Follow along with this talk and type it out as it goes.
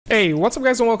Hey, what's up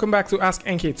guys and welcome back to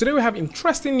askNK. Today we have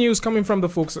interesting news coming from the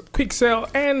folks at Quixel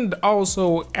and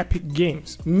also Epic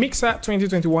Games. Mixer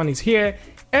 2021 is here,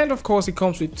 and of course it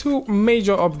comes with two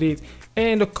major updates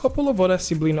and a couple of other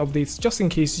sibling updates just in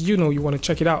case you want to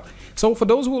check it out. So for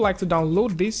those who like to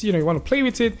download this, you want to play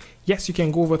with it, yes, you can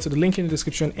go over to the link in the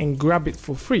description and grab it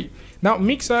for free. Now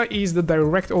Mixer is the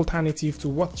direct alternative to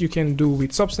what you can do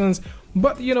with Substance,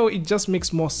 but it just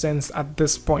makes more sense at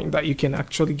this point that you can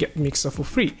actually get Mixer for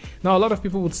free. Now a lot of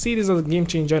people would see this as a game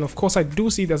changer, and of course I do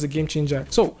see it as a game changer.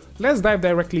 So let's dive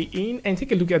directly in and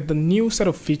take a look at the new set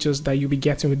of features that you'll be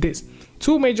getting with this.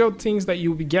 Two major things that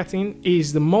you'll be getting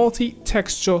is the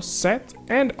multi-texture set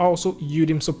and also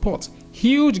UDIM support.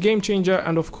 Huge game changer,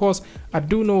 and of course I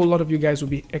do know a lot of you guys will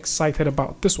be excited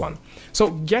about this one.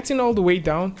 So getting all the way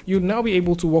down, you'll now be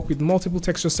able to work with multiple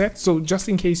texture sets. So just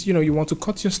in case you want to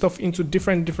cut your stuff into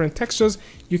different textures,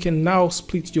 you can now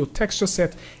split your texture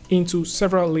set into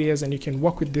several layers and you can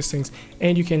work with these things,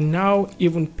 and you can now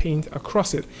even paint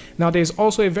across it. Now there's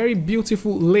also a very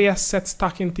beautiful layer set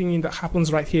stacking thing that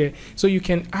happens right here, so you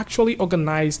can actually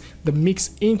organize the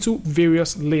mix into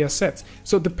various layer sets.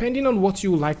 So depending on what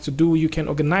you like to do, you can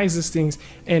organize these things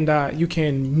and you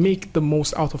can make the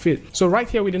most out of it. So right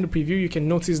here within the preview, you can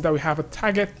notice that we have a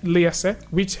target layer set,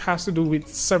 which has to do with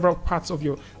several parts of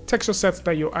your texture sets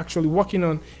that you're actually working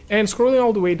on. And scrolling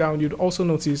all the way down, you'd also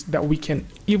notice that we can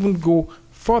even go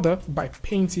further by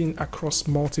painting across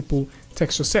multiple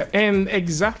texture sets. And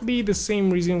exactly the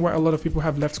same reason why a lot of people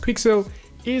have left Quixel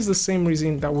is the same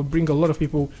reason that will bring a lot of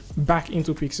people back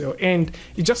into Quixel, and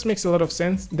it just makes a lot of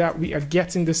sense that we are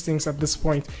getting these things at this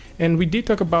point. And we did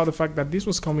talk about the fact that this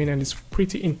was coming, and it's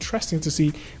pretty interesting to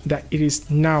see that it is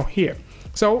now here.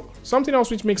 So something else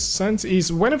which makes sense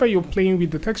is whenever you're playing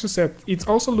with the texture set, it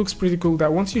also looks pretty cool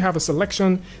that once you have a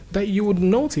selection, that you would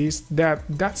notice that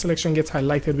that selection gets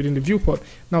highlighted within the viewport.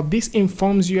 Now this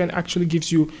informs you and actually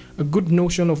gives you a good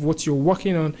notion of what you're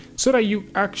working on, so that you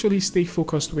actually stay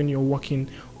focused when you're working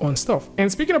on stuff.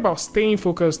 And speaking about staying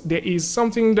focused, there is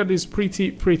something that is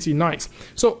pretty nice.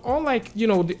 So unlike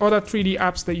the other 3D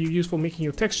apps that you use for making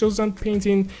your textures and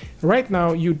painting, right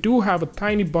now you do have a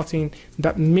tiny button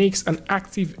that makes an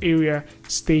active area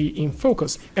stay in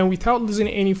focus, and without losing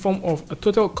any form of a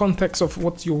total context of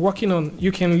what you're working on,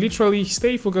 you can literally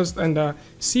stay focused and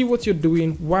see what you're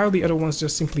doing while the other ones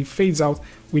just simply fades out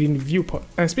within the viewport.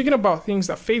 And speaking about things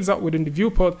that fades out within the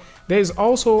viewport, there is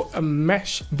also a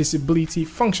mesh visibility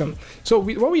function. So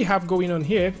with what we have going on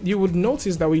here, you would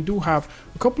notice that we do have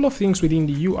a couple of things within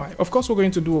the UI. Of course, we're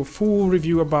going to do a full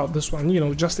review about this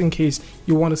one, just in case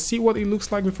you want to see what it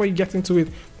looks like before you get into it.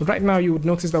 But right now you would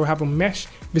notice that we have a mesh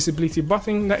visibility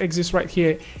button that exists right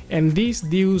here, and this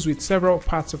deals with several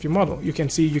parts of your model. You can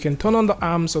see you can turn on the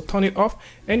arms or turn it off,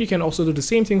 and you can also do the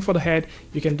same thing for the head,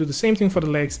 you can do the same thing for the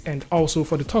legs, and also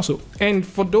for the torso. And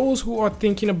for those who are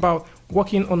thinking about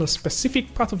working on a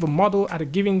specific part of a model at a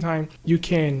given time, you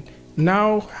can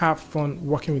now have fun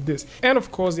working with this. And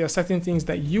of course, there are certain things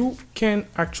that you can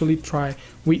actually try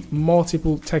with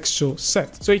multiple texture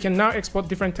sets. So you can now export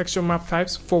different texture map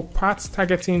types for parts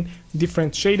targeting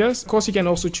different shaders. Of course, you can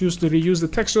also choose to reuse the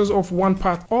textures of one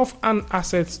part of an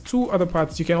asset to other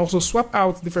parts. You can also swap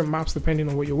out different maps depending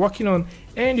on what you're working on,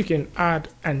 and you can add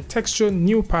and texture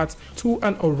new parts to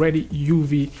an already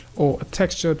UV or a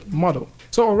textured model.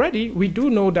 So already we do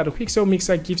know that the Quixel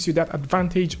Mixer gives you that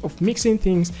advantage of mixing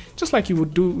things just like you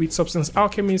would do with Substance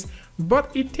Alchemist, but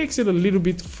it takes it a little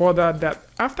bit further, that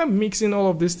after mixing all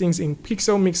of these things in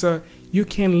Quixel Mixer, you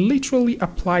can literally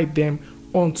apply them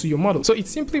onto your model. So it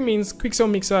simply means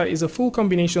Quixel Mixer is a full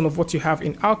combination of what you have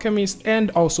in Alchemist and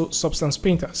also Substance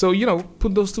Painter. So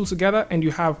put those two together and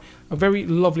you have a very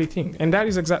lovely thing, and that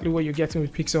is exactly what you're getting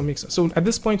with Quixel Mixer. So at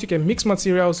this point you can mix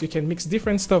materials, you can mix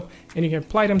different stuff, and you can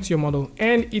apply them to your model.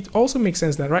 And it also makes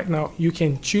sense that right now you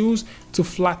can choose to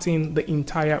flatten the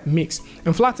entire mix,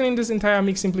 and flattening this entire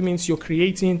mix simply means you're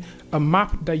creating a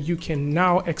map that you can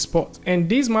now export, and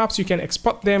these maps you can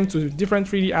export them to different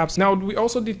 3D apps. Now we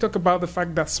also did talk about the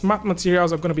fact that smart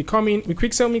materials are going to be coming. With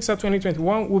Quixel Mixer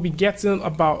 2021 we'll be getting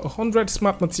about 100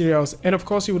 smart materials, and of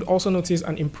course you would also notice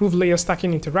an improved layer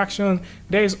stacking interaction.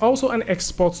 There is also an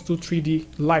export to 3D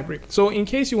library. So in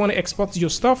case you want to export your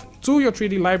stuff to your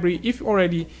 3D library, if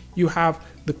already you have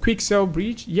the Quixel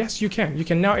bridge, yes you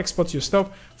can now export your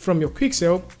stuff from your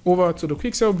Quixel over to the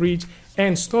Quixel bridge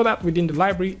and store that within the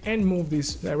library and move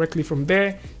this directly from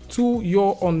there to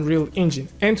your Unreal Engine.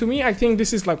 And to me, I think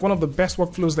this is like one of the best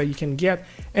workflows that you can get.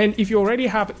 And if you already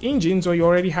have engines, or you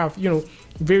already have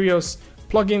various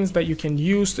plugins that you can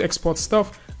use to export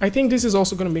stuff, I think this is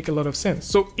also going to make a lot of sense.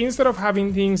 So instead of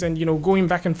having things and, you know, going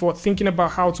back and forth, thinking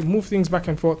about how to move things back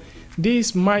and forth,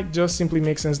 this might just simply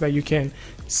make sense that you can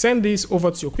send this over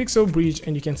to your Quixel bridge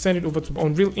and you can send it over to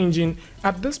Unreal Engine.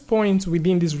 At this point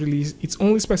within this release, it's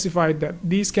only specified that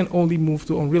these can only move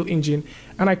to Unreal Engine,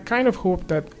 and I kind of hope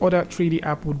that other 3D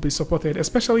app would be supported,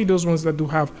 especially those ones that do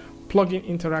have plugin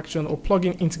interaction or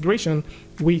plugin integration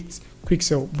with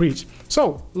Quixel Bridge.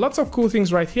 So lots of cool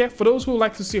things right here. For those who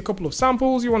like to see a couple of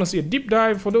samples, you want to see a deep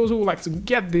dive, for those who like to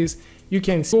get this, you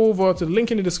can go over to the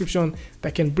link in the description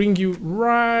that can bring you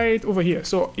right over here.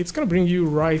 So it's going to bring you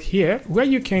right here where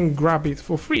you can grab it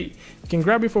for free. You can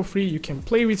grab it for free, you can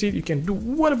play with it, you can do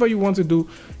whatever you want to do.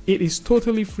 It is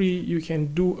totally free. You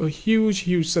can do a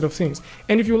huge set of things.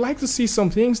 And if you like to see some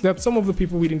things that some of the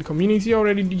people within the community are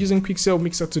already using Quixel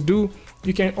Mixer to do,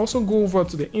 you can also go over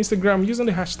to the Instagram using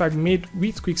the hashtag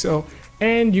 #MadeWithQuixel,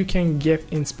 and you can get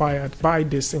inspired by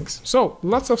these things. So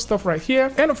lots of stuff right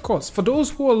here. And of course, for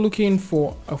those who are looking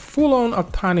for a full-on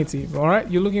alternative, all right,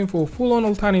 you're looking for a full-on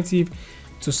alternative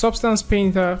to Substance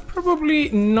Painter, probably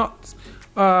not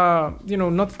you know,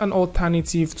 not an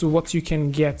alternative to what you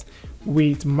can get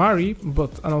with Mari, but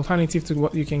an alternative to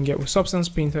what you can get with Substance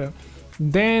Painter,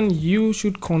 then you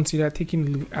should consider taking a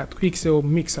look at Quixel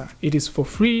Mixer. It is for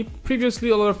free. Previously,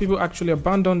 a lot of people actually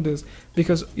abandoned this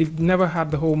because it never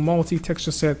had the whole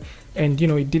multi-texture set, and you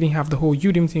know, it didn't have the whole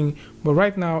UDIM thing, but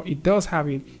right now it does have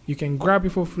it. You can grab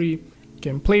it for free, you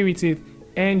can play with it,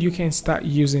 and you can start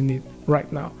using it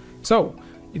right now. So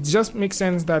it just makes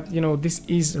sense that, you know, this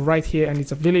is right here and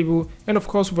it's available. And of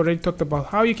course, we've already talked about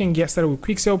how you can get started with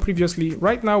Quixel previously.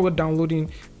 Right now we're downloading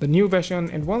the new version,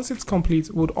 and once it's complete,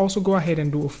 we'll also go ahead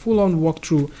and do a full-on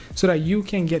walkthrough so that you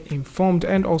can get informed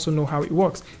and also know how it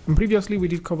works. And previously we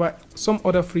did cover some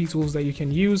other free tools that you can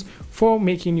use for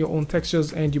making your own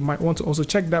textures, and you might want to also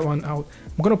check that one out.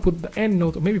 I'm gonna put the end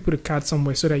note or maybe put a card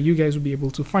somewhere so that you guys will be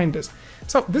able to find this.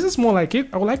 So this is more like it.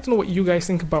 I would like to know what you guys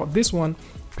think about this one.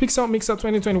 Quixel Mixer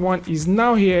 2021 is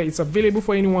now here. It's available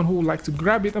for anyone who would like to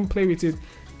grab it and play with it,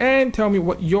 and tell me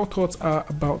what your thoughts are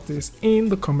about this in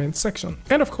the comment section.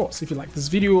 And of course, if you like this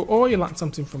video or you learned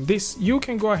something from this, you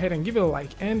can go ahead and give it a like,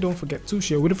 and don't forget to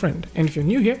share with a friend. And if you're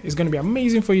new here, it's going to be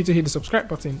amazing for you to hit the subscribe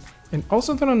button and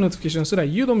also turn on notifications so that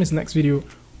you don't miss the next video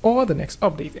or the next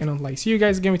update. And until I see you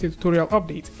guys again with a tutorial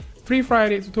update, Free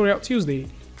Friday, Tutorial Tuesday,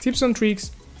 tips and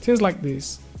tricks, things like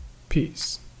this.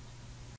 Peace.